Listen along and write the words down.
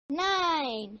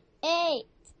9, 8,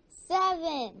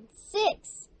 7,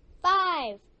 6,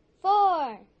 5,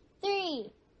 4,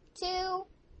 3, 2,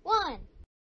 1.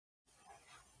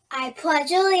 I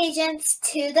pledge allegiance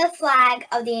to the flag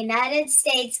of the United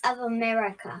States of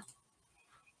America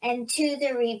and to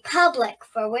the republic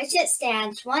for which it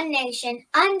stands, one nation,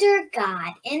 under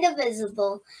God,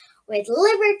 indivisible, with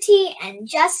liberty and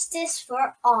justice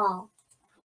for all.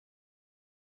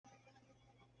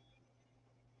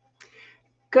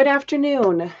 Good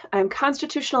afternoon. I'm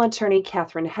Constitutional Attorney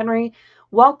Catherine Henry.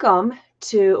 Welcome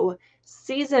to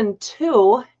Season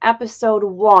 2, Episode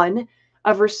 1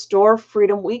 of Restore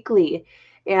Freedom Weekly.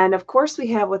 And of course, we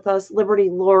have with us Liberty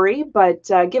Lori, but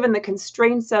given the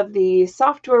constraints of the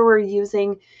software we're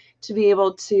using to be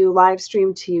able to live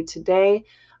stream to you today,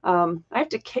 I have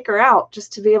to kick her out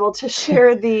just to be able to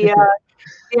share the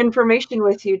information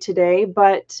with you today.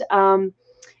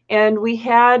 And we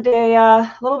had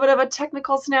a little bit of a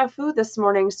technical snafu this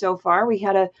morning so far. We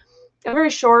had a very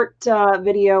short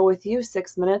video with you,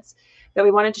 6 minutes, that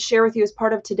we wanted to share with you as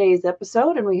part of today's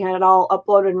episode. And we had it all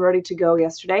uploaded and ready to go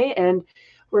yesterday. And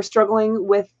we're struggling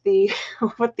with the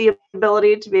with the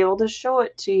ability to be able to show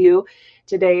it to you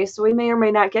today. So we may or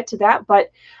may not get to that.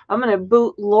 But I'm going to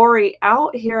boot Lori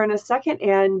out here in a second.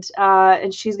 And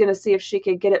she's going to see if she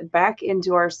could get it back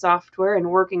into our software and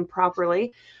working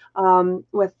properly.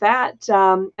 With that,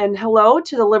 and hello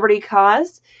to the Liberty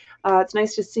Cause. It's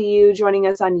nice to see you joining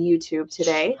us on YouTube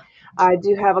today. I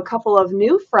do have a couple of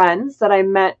new friends that I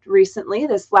met recently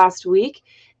this last week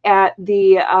at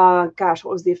the, what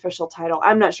was the official title?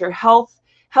 I'm not sure. Health,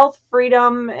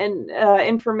 Freedom, and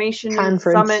Information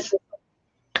Summit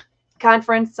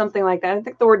Conference, something like that. I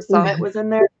think the word summit was in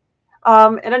there.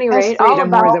 At any rate, all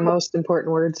about are the most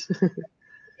important words.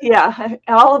 Yeah,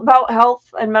 all about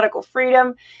health and medical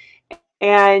freedom.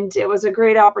 And it was a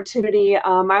great opportunity.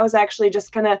 I was actually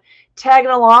just kind of tagging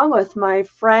along with my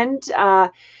friend,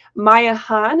 Maya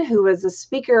Hahn, who was a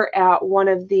speaker at one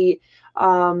of the,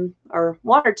 or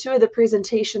one or two of the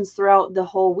presentations throughout the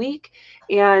whole week.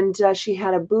 And she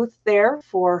had a booth there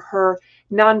for her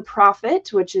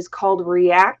nonprofit, which is called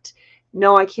React.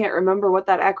 No, I can't remember what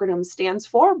that acronym stands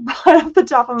for, but off the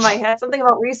top of my head, something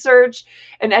about research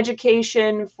and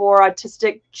education for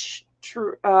autistic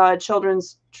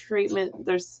children's treatment.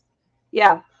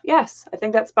 Yes, I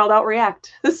think that spelled out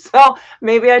React. So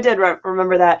maybe I did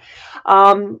remember that.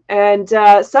 And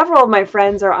several of my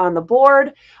friends are on the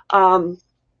board.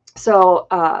 So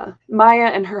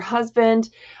Maya and her husband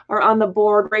are on the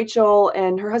board. Rachel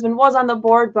and her husband was on the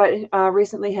board, but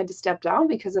recently had to step down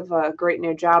because of a great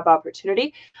new job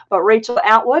opportunity. But Rachel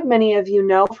Atwood, many of you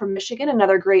know from Michigan,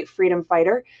 another great freedom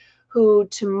fighter, who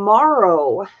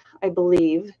tomorrow, I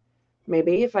believe,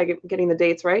 maybe if I'm getting the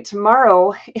dates right,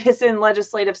 tomorrow is in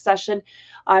legislative session.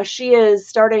 She is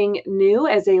starting new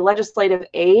as a legislative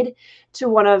aide to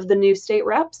one of the new state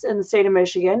reps in the state of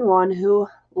Michigan, one who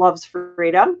loves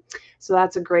freedom. So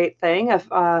that's a great thing.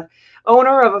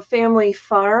 Owner of a family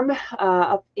farm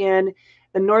up in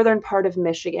the northern part of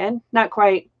Michigan, not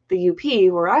quite the UP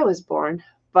where I was born,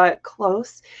 but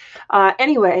close.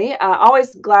 Anyway,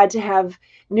 always glad to have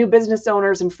new business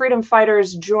owners and freedom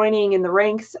fighters joining in the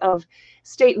ranks of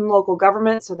state and local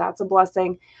government. So that's a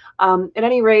blessing. At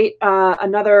any rate,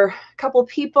 another couple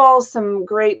people, some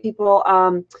great people,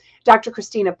 Dr.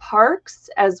 Christina Parks,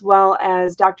 as well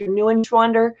as Dr.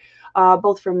 Neuenschwander,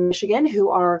 both from Michigan, who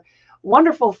are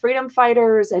wonderful freedom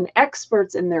fighters and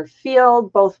experts in their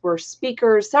field. Both were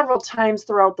speakers several times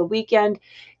throughout the weekend.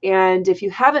 And if you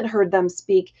haven't heard them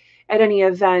speak at any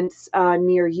events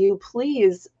near you,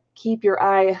 please keep your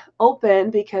eye open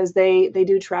because they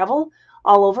do travel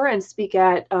all over and speak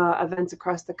at events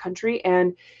across the country.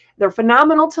 And they're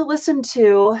phenomenal to listen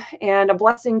to and a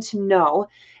blessing to know.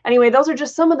 Anyway, those are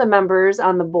just some of the members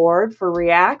on the board for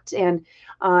React. And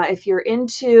if you're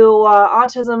into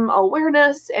autism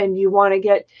awareness and you want to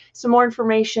get some more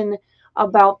information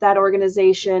about that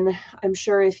organization, I'm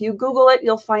sure if you Google it,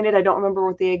 you'll find it. I don't remember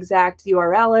what the exact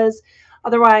URL is.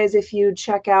 Otherwise, if you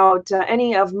check out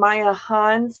any of Maya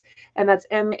Hahn's, and that's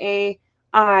MAIJAHAHN,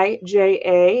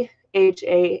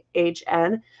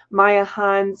 Maya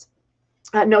Hahn's.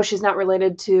 No, she's not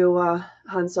related to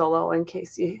Han Solo, in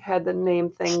case you had the name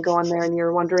thing going there and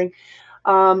you're wondering.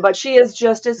 But she is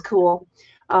just as cool.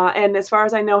 And as far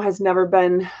as I know, has never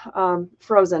been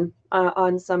frozen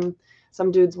on some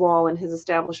dude's wall in his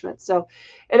establishment. So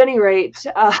at any rate,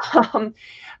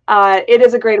 it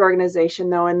is a great organization,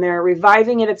 though, and they're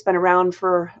reviving it. It's been around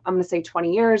for, I'm going to say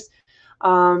 20 years.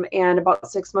 And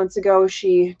about 6 months ago,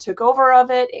 she took over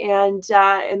of it and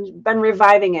been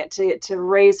reviving it to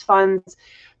raise funds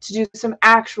to do some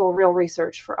actual real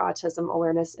research for autism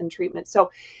awareness and treatment.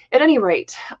 So at any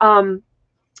rate,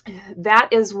 that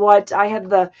is what I had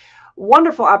the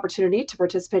wonderful opportunity to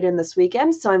participate in this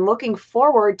weekend. So I'm looking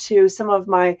forward to some of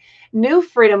my new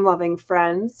freedom-loving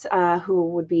friends who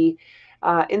would be,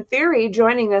 in theory,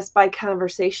 joining us by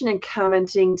conversation and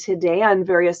commenting today on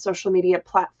various social media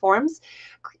platforms.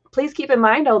 Please keep in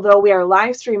mind, although we are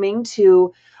live streaming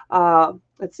to,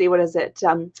 let's see, what is it?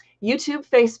 YouTube,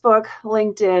 Facebook,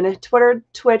 LinkedIn, Twitter,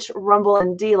 Twitch, Rumble,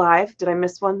 and DLive. Did I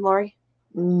miss one, Lori?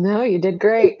 No, you did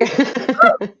great.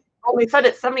 Only said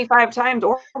it 75 times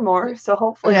or more, so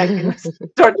hopefully I can start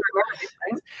to remember these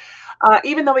things.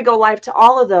 Even though we go live to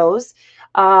all of those,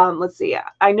 let's see.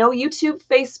 I know YouTube,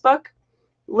 Facebook,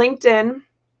 LinkedIn,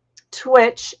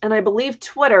 Twitch, and I believe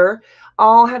Twitter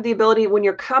all have the ability, when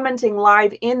you're commenting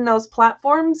live in those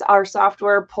platforms, our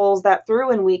software pulls that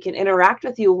through and we can interact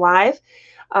with you live.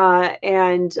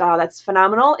 And that's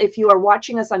phenomenal. If you are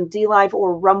watching us on DLive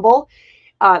or Rumble,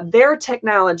 their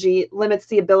technology limits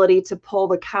the ability to pull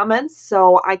the comments.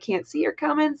 So I can't see your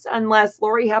comments unless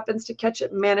Lori happens to catch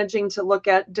it managing to look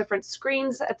at different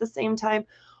screens at the same time,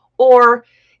 or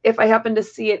if I happen to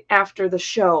see it after the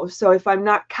show. So if I'm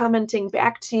not commenting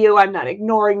back to you, I'm not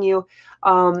ignoring you.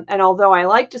 And although I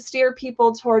like to steer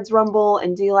people towards Rumble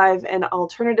and DLive and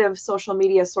alternative social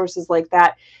media sources like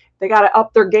that, they got to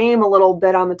up their game a little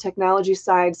bit on the technology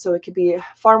side so it could be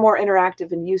far more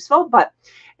interactive and useful. But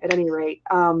at any rate,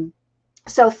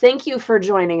 so thank you for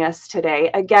joining us today.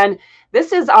 Again,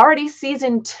 this is already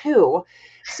season 2.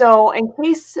 So in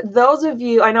case those of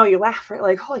you, I know you laugh, right?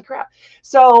 Like, holy crap.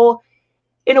 So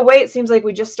in a way, it seems like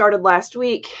we just started last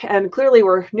week, and clearly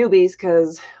we're newbies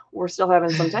because we're still having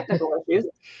some technical issues.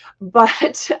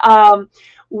 But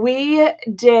we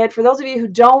did, for those of you who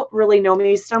don't really know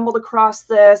me, stumbled across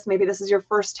this, maybe this is your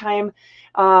first time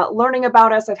learning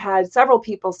about us. I've had several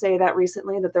people say that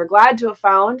recently, that they're glad to have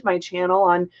found my channel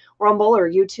on Rumble or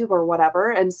YouTube or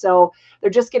whatever. And so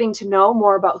they're just getting to know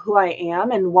more about who I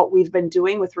am and what we've been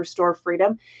doing with Restore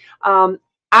Freedom.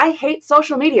 I hate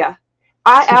social media.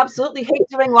 I absolutely hate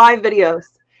doing live videos.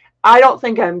 I don't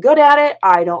think I'm good at it.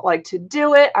 I don't like to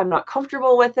do it. I'm not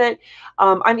comfortable with it.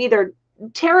 I'm either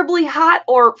terribly hot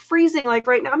or freezing. Like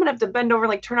right now, I'm gonna have to bend over and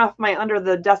like turn off my under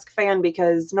the desk fan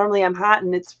because normally I'm hot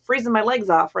and it's freezing my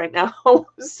legs off right now.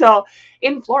 So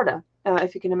in Florida,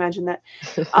 if you can imagine that.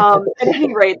 At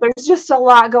any rate, there's just a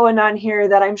lot going on here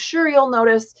that I'm sure you'll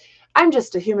notice. I'm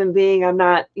just a human being. I'm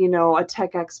not, you know, a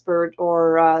tech expert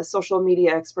or a social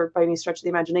media expert by any stretch of the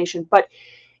imagination. But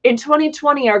in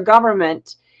 2020, our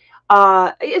government,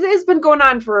 it has been going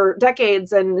on for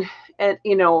decades and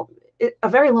you know, a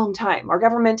very long time. Our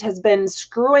government has been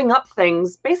screwing up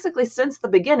things basically since the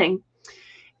beginning.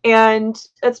 And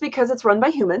it's because it's run by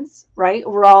humans, right?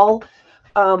 We're all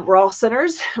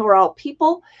sinners. We're all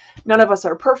people. None of us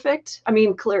are perfect. I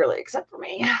mean, clearly, except for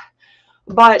me.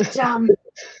 But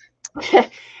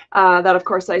that, of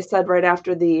course, I said right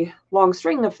after the long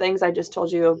string of things I just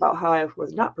told you about how I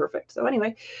was not perfect. So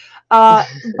anyway, but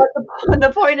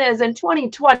the point is, in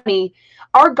 2020,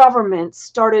 our government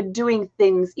started doing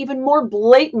things even more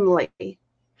blatantly,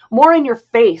 more in your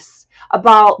face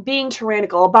about being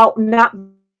tyrannical, about not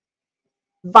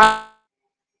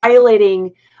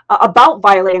violating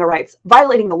our rights,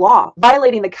 violating the law,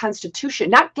 violating the Constitution,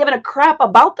 not giving a crap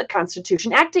about the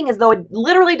Constitution, acting as though it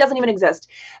literally doesn't even exist.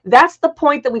 That's the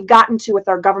point that we've gotten to with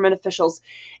our government officials.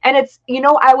 And it's, you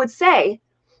know, I would say,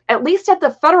 at least at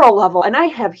the federal level, and I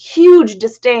have huge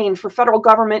disdain for federal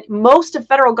government. Most of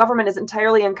federal government is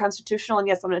entirely unconstitutional. And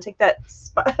yes, I'm going to take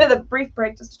the brief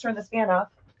break just to turn this fan off.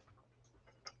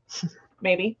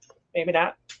 Maybe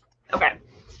not. Okay.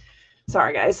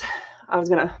 Sorry, guys. I was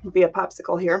going to be a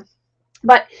popsicle here.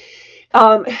 But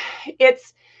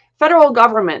it's federal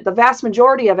government. The vast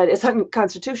majority of it is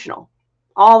unconstitutional.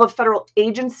 All the federal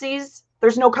agencies,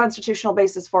 there's no constitutional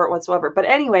basis for it whatsoever. But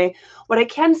anyway, what I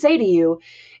can say to you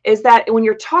is that when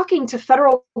you're talking to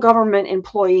federal government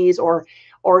employees or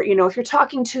you know, if you're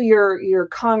talking to your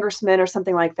congressman or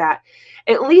something like that,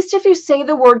 at least if you say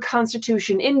the word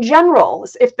Constitution in general,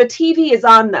 if the TV is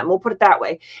on them, we'll put it that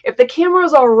way, if the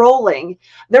cameras are rolling,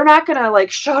 they're not going to like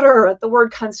shudder at the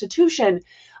word Constitution.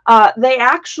 They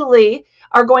actually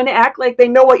are going to act like they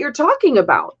know what you're talking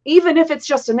about. Even if it's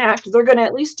just an act, they're going to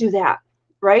at least do that,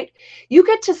 right? You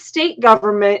get to state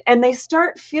government and they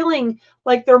start feeling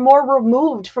like they're more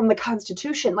removed from the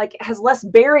Constitution, like it has less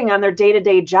bearing on their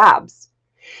day-to-day jobs.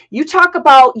 You talk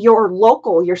about your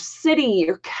local, your city,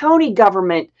 your county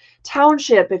government,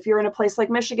 township, if you're in a place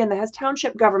like Michigan that has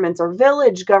township governments or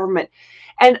village government.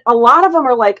 And a lot of them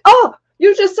are like, oh,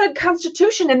 you just said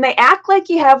Constitution, and they act like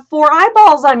you have 4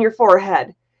 eyeballs on your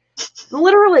forehead.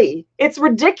 Literally, it's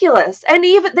ridiculous. And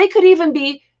even they could even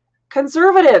be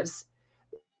conservatives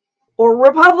or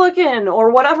Republican or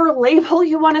whatever label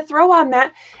you want to throw on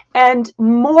that. And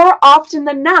more often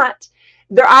than not,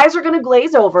 their eyes are going to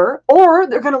glaze over, or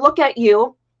they're going to look at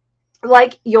you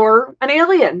like you're an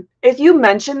alien if you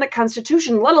mention the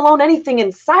Constitution, let alone anything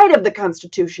inside of the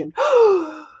Constitution.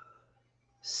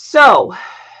 So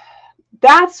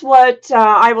that's what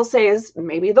I will say is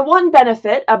maybe the one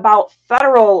benefit about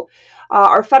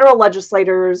our federal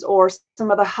legislators or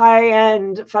some of the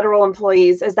high-end federal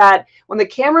employees is that when the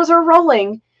cameras are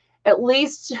rolling, at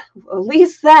least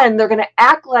then they're going to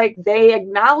act like they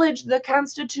acknowledge the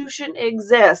Constitution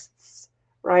exists,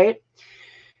 right?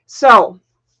 So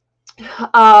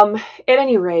at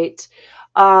any rate,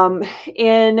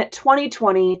 in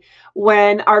 2020,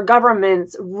 when our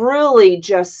governments really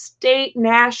just state,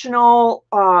 national,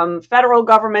 federal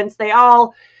governments, they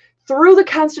all threw the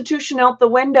Constitution out the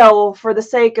window for the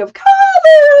sake of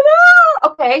COVID.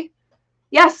 Okay.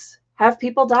 Yes. Have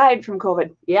people died from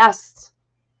COVID? Yes.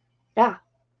 Yeah.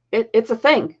 It's a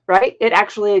thing, right? It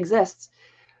actually exists.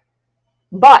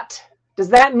 But does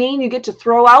that mean you get to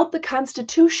throw out the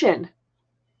Constitution?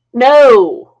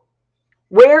 No.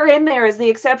 Where in there is the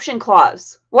exception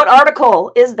clause? What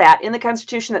article is that in the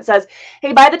Constitution that says,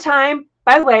 hey, by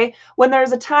the way, when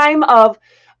there's a time of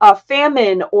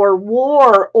famine or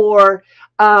war or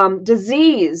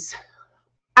disease,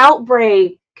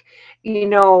 outbreak,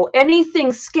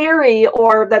 anything scary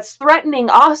or that's threatening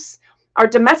us, our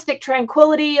domestic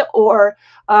tranquility or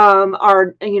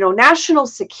our national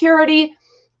security,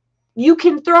 you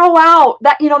can throw out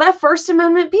that, that First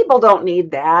Amendment. People don't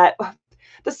need that.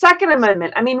 The Second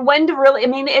Amendment, and when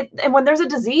there's a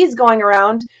disease going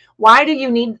around, why do you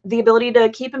need the ability to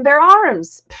keep and bear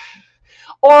arms?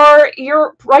 Or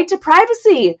your right to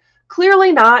privacy?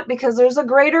 Clearly not, because there's a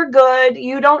greater good.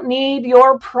 You don't need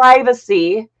your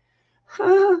privacy.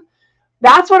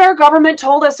 That's what our government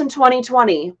told us in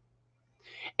 2020.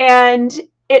 And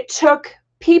it took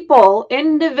people,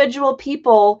 individual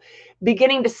people,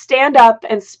 beginning to stand up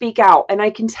and speak out. And I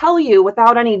can tell you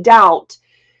without any doubt,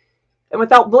 and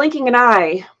without blinking an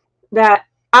eye, that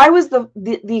I was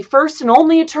the first and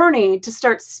only attorney to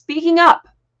start speaking up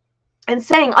and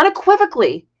saying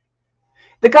unequivocally,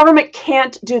 the government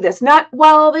can't do this. Not,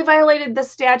 well, they violated the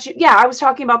statute. Yeah, I was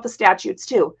talking about the statutes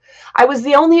too. I was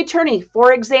the only attorney,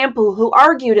 for example, who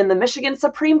argued in the Michigan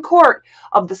Supreme Court.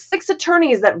 Of the 6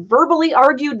 attorneys that verbally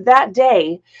argued that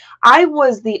day, I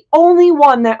was the only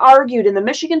one that argued in the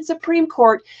Michigan Supreme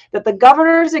Court that the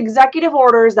governor's executive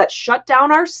orders that shut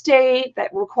down our state,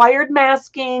 that required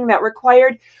masking, that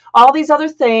required all these other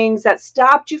things, that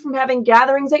stopped you from having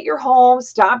gatherings at your home,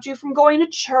 stopped you from going to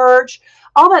church,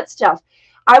 all that stuff.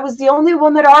 I was the only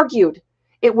one that argued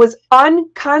it was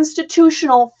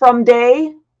unconstitutional from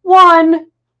day one.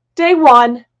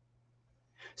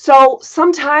 So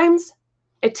sometimes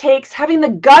it takes having the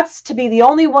guts to be the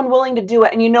only one willing to do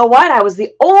it. And you know what? I was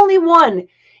the only one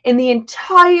in the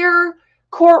entire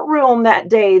courtroom that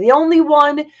day, the only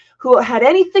one who had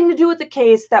anything to do with the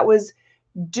case that was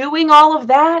doing all of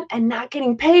that and not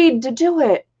getting paid to do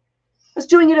it. I was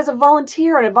doing it as a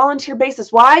volunteer on a volunteer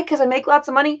basis. Why? Because I make lots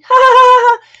of money?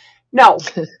 No.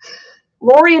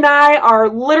 Lori and I are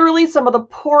literally some of the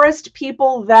poorest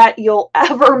people that you'll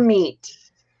ever meet.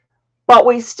 But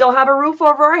we still have a roof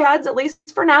over our heads, at least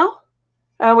for now.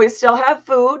 And we still have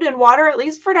food and water, at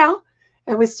least for now.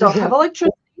 And we still have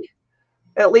electricity,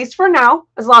 at least for now,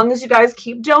 as long as you guys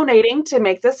keep donating to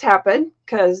make this happen,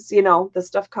 because, this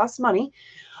stuff costs money.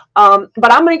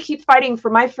 But I'm going to keep fighting for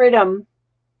my freedom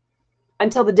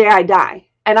until the day I die.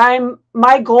 And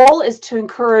my goal is to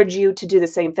encourage you to do the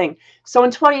same thing. So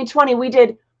in 2020, we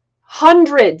did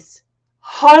hundreds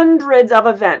of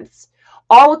events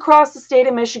all across the state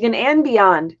of Michigan and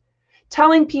beyond,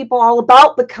 telling people all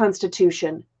about the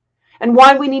Constitution and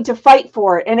why we need to fight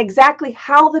for it and exactly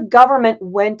how the government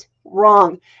went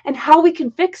wrong and how we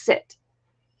can fix it.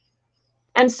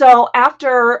 And so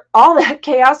after all that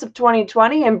chaos of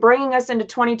 2020 and bringing us into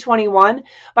 2021,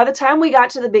 by the time we got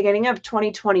to the beginning of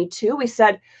 2022, we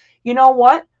said, you know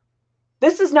what?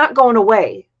 This is not going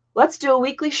away. Let's do a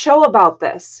weekly show about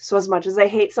this. So as much as I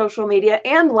hate social media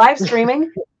and live streaming,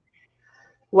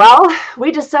 well,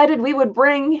 we decided we would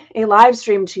bring a live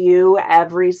stream to you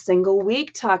every single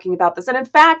week talking about this. And in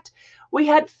fact, we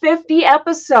had 50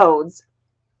 episodes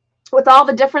with all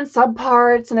the different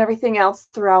subparts and everything else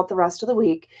throughout the rest of the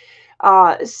week.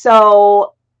 This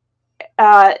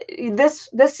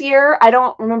year, I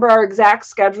don't remember our exact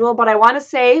schedule, but I want to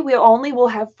say we only will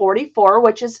have 44,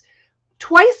 which is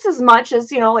twice as much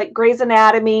as, like Grey's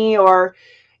Anatomy or,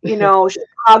 you know,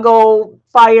 Chicago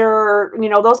Fire, you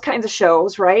know, those kinds of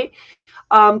shows, right?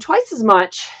 Twice as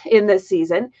much in this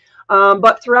season,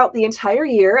 but throughout the entire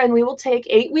year. And we will take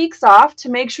 8 weeks off to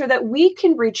make sure that we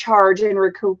can recharge and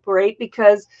recuperate,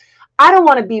 because I don't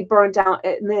want to be burnt out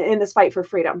in this fight for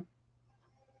freedom,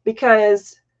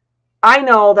 because I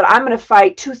know that I'm going to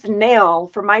fight tooth and nail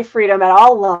for my freedom at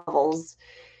all levels,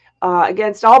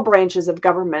 against all branches of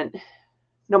government,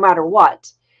 no matter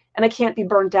what. And I can't be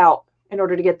burnt out in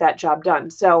order to get that job done.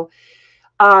 So,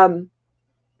 all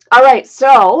right.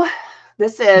 So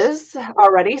this is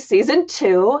already season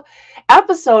 2,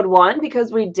 episode 1,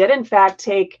 because we did in fact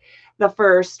take the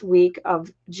first week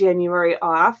of January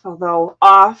off, although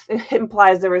off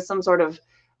implies there was some sort of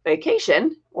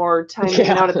vacation or time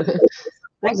out at the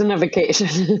wasn't a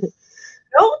vacation.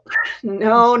 Nope,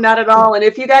 no, not at all. And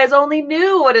if you guys only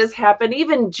knew what has happened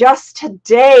even just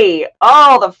today,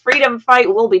 the freedom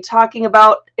fight we'll be talking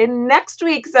about in next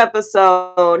week's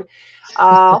episode.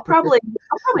 I'll probably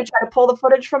try to pull the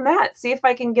footage from that, see if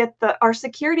I can get our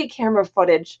security camera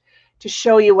footage to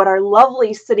show you what our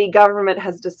lovely city government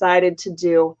has decided to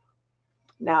do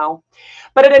now.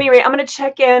 But at any rate, I'm going to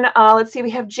check in. Let's see,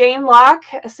 we have Jane Locke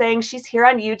saying she's here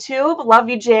on YouTube. Love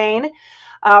you, Jane.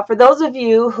 For those of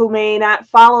you who may not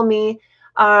follow me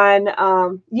on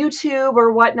YouTube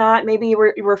or whatnot, maybe you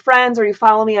were friends or you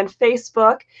follow me on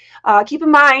Facebook, keep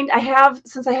in mind,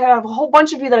 since I have a whole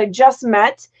bunch of you that I just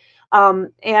met,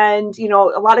 and you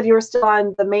know, a lot of you are still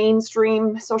on the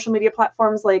mainstream social media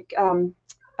platforms like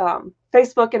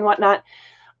Facebook and whatnot,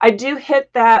 I do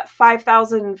hit that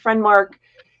 5,000 friend mark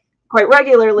quite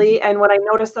regularly, and when I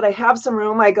notice that I have some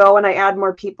room, I go and I add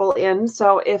more people in.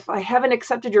 So if I haven't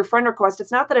accepted your friend request,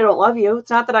 it's not that I don't love you. It's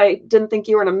not that I didn't think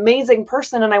you were an amazing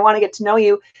person and I want to get to know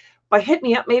you, but hit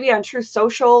me up maybe on Truth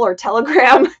Social or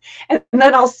Telegram, and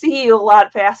then I'll see you a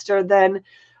lot faster than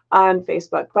on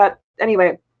Facebook. But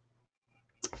anyway,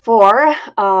 for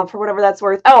whatever that's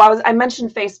worth. I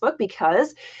mentioned Facebook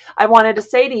because I wanted to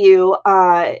say to you,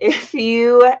 if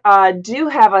you do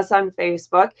have us on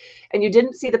Facebook and you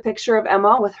didn't see the picture of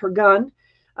Emma with her gun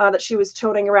that she was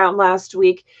toting around last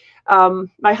week,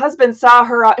 my husband saw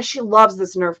her. She loves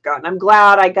this Nerf gun. I'm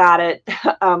glad I got it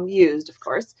used, of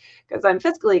course, because I'm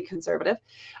fiscally conservative.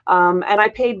 And I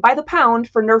paid by the pound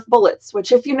for Nerf bullets,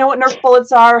 which, if you know what Nerf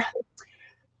bullets are,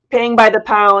 paying by the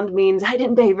pound means I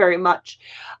didn't pay very much.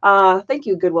 Thank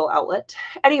you, Goodwill Outlet.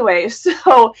 Anyway,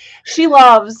 so she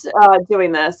loves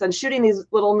doing this and shooting these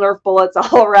little Nerf bullets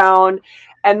all around.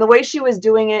 And the way she was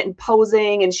doing it and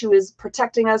posing, and she was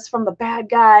protecting us from the bad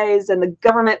guys, and the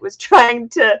government was trying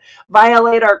to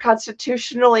violate our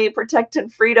constitutionally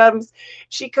protected freedoms.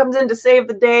 She comes in to save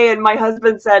the day, and my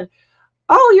husband said,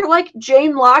 "Oh, you're like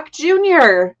Jane Locke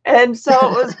Jr." And so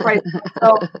it was priceless.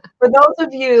 So for those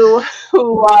of you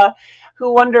who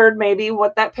wondered maybe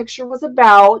what that picture was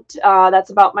about, that's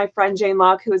about my friend Jane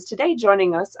Locke, who is today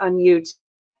joining us on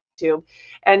YouTube.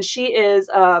 And she is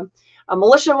a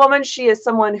militia woman. She is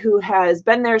someone who has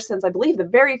been there since, I believe, the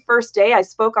very first day I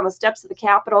spoke on the steps of the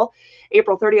Capitol,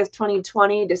 April 30th,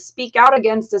 2020, to speak out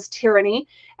against this tyranny.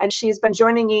 And she's been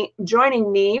joining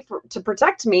me to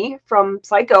protect me from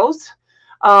psychos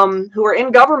who are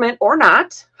in government or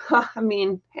not. I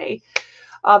mean, hey,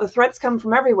 the threats come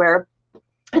from everywhere,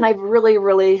 and I really,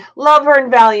 really love her and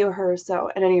value her. So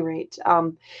at any rate,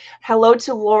 hello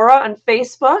to Laura on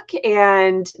Facebook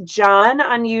and John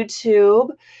on YouTube.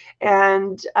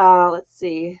 And let's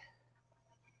see.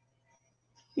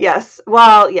 Yes,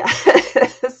 well,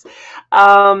 yes.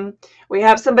 We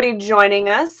have somebody joining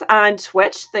us on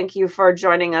Twitch. Thank you for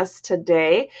joining us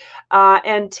today.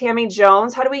 And Tammy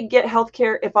Jones, how do we get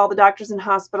healthcare if all the doctors and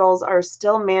hospitals are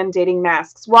still mandating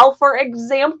masks? Well, for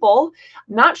example,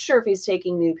 I'm not sure if he's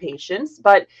taking new patients,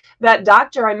 but that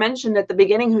doctor I mentioned at the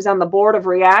beginning who's on the board of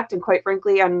REACT, and quite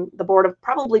frankly on the board of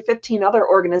probably 15 other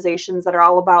organizations that are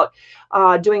all about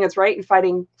doing what's right and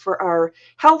fighting for our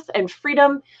health and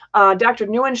freedom, Dr.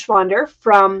 Neuenschwander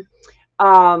from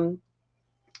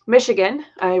Michigan.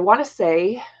 I want to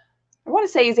say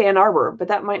he's Ann Arbor, but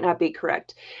that might not be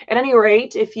correct. At any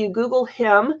rate, if you Google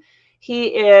him, he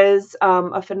is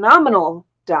a phenomenal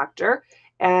doctor,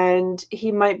 and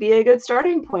he might be a good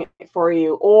starting point for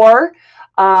you. Or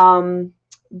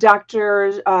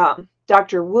Dr.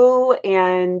 Wu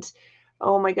and,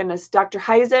 oh my goodness, Dr.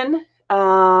 Heisen.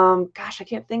 Gosh, I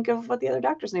can't think of what the other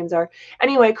doctors' names are.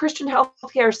 Anyway, Christian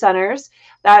Healthcare Centers,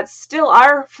 that's still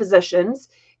our physicians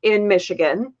in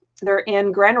Michigan. They're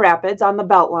in Grand Rapids on the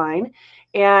Beltline,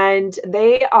 and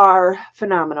they are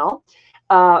phenomenal.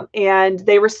 And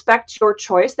they respect your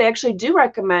choice. They actually do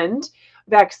recommend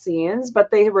vaccines, but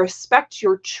they respect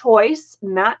your choice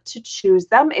not to choose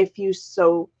them if you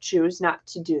so choose not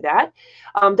to do that.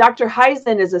 Dr.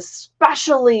 Heisen is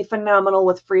especially phenomenal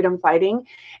with freedom fighting,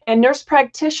 and nurse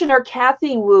practitioner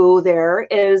Kathy Wu there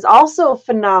is also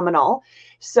phenomenal.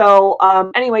 So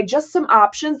anyway, just some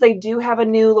options. They do have a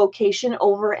new location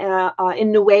over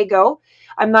in Newaygo.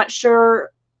 I'm not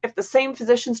sure if the same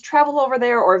physicians travel over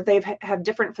there or if they have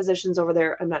different physicians over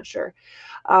there. I'm not sure.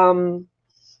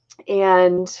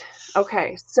 And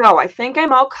okay, so I think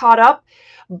I'm all caught up,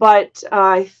 but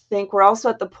I think we're also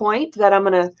at the point that I'm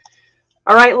going to,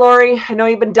 all right, Lori, I know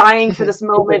you've been dying for this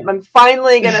moment. I'm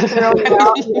finally going to throw you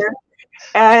out here.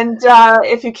 And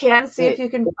if you can, see if you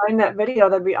can find that video,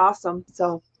 that'd be awesome.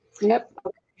 So, yep.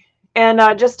 And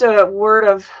just a word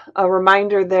of a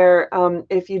reminder there,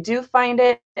 if you do find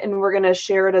it, and we're going to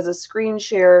share it as a screen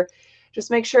share,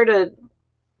 just make sure to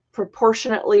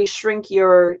proportionately shrink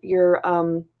your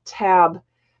tab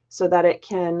so that it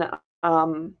can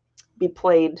be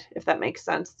played, if that makes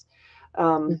sense.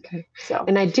 Okay. So,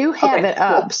 and I do have it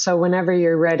up, so whenever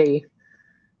you're ready.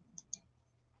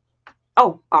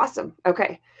 Oh, awesome.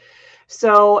 Okay.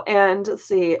 So, and let's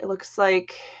see, it looks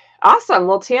like awesome.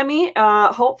 Well, Tammy,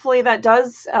 hopefully that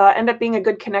does end up being a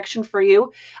good connection for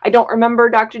you. I don't remember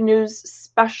Dr. New's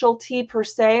specialty per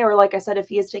se, or like I said, if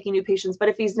he is taking new patients, but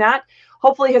if he's not,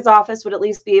 hopefully his office would at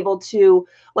least be able to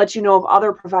let you know of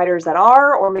other providers that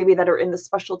are, or maybe that are in the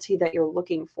specialty that you're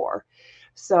looking for.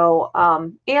 So,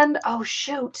 and oh,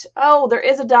 shoot. Oh, there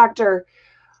is a doctor.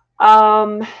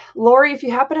 Lori, if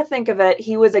you happen to think of it,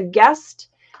 he was a guest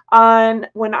on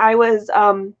when I was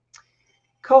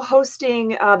co-hosting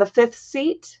the Fifth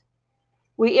Seat.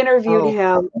 We interviewed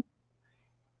him.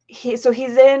 He's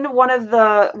in one of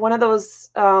those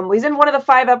he's in one of the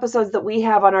 5 episodes that we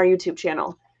have on our YouTube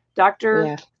channel.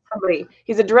 Dr. Somebody.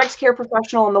 He's a direct care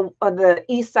professional on the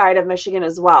east side of Michigan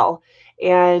as well.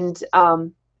 And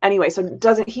anyway, so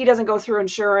he doesn't go through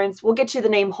insurance. We'll get you the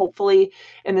name hopefully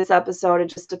in this episode. It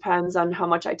just depends on how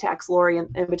much I tax Lori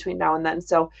in between now and then.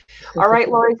 So, all right,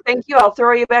 Lori, thank you. I'll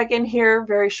throw you back in here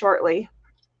very shortly.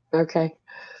 Okay.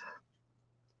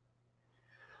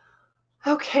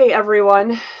 Okay,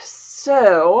 everyone.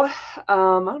 So, I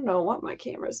don't know what my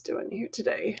camera's doing here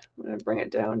today. I'm going to bring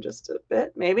it down just a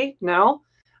bit. Maybe. No.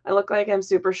 I look like I'm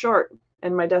super short,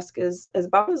 and my desk is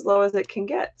about as low as it can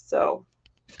get. So,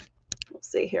 we'll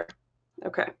see here.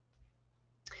 Okay.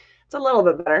 It's a little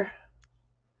bit better.